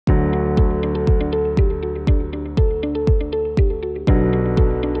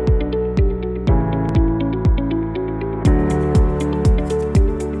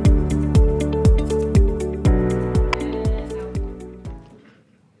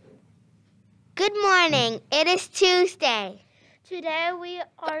Good morning. It is Tuesday. Today we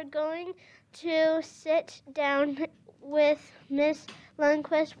are going to sit down with Miss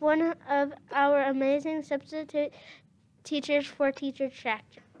Lundquist, one of our amazing substitute teachers for Teacher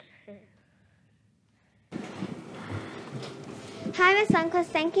Tractor. Hi, Miss Lundquist.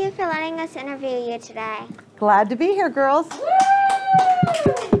 Thank you for letting us interview you today. Glad to be here, girls.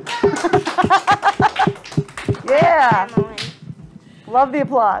 Yeah. Love the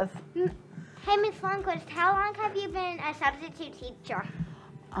applause. Hey, Miss Lundquist, how long have you been a substitute teacher?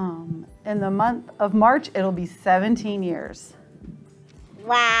 In the month of March, it'll be 17 years.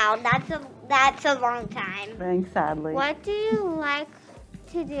 Wow, that's a long time. Thanks, sadly. What do you like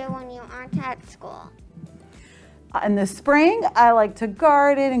to do when you aren't at school? In the spring, I like to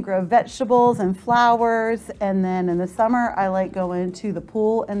garden and grow vegetables and flowers. And then in the summer, I like going to the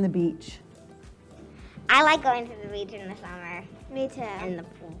pool and the beach. I like going to the beach in the summer. Me too. In the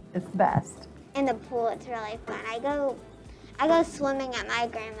pool. It's the best. In the pool, it's really fun. I go swimming at my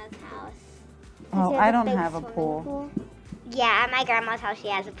grandma's house. Oh, I don't have a pool. Yeah, at my grandma's house, she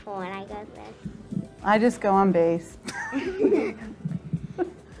has a pool, and I go there. I just go on base.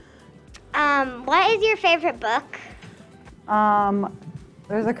 What is your favorite book?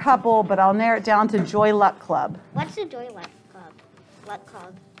 There's a couple, but I'll narrow it down to Joy Luck Club. What's the Joy Luck Club? What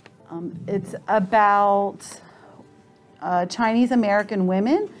club? It's about Chinese American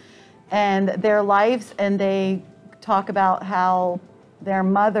women and their lives, and they talk about how their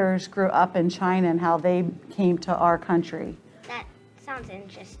mothers grew up in China and how they came to our country. That sounds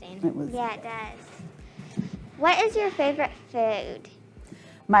interesting. Yeah, it does. What is your favorite food?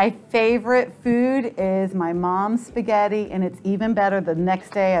 My favorite food is my mom's spaghetti, and it's even better the next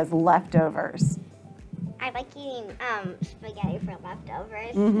day as leftovers. I like eating spaghetti for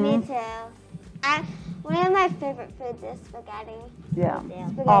leftovers. Mm-hmm. Me too. One of my favorite foods is spaghetti. Yeah,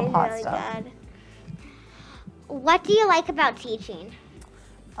 Spaghetti's all pot really stuff. good. What do you like about teaching?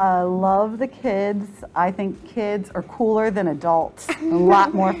 I love the kids. I think kids are cooler than adults. A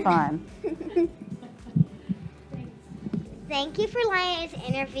lot more fun. Thank you for letting us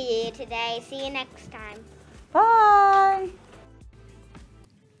interview you today. See you next time. Bye.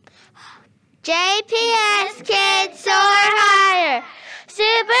 JPS kids soar higher,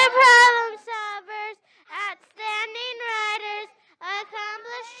 super problem solvers, outstanding writers,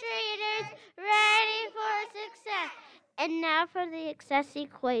 accomplished readers, ready for success. And now for the success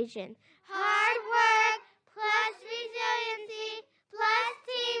equation. Hard work plus resiliency plus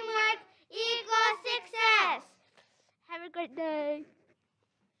teamwork equals success. Have a great day.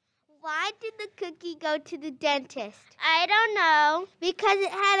 Why did the cookie go to the dentist? I don't know. Because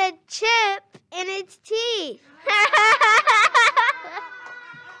it had a chip in its teeth.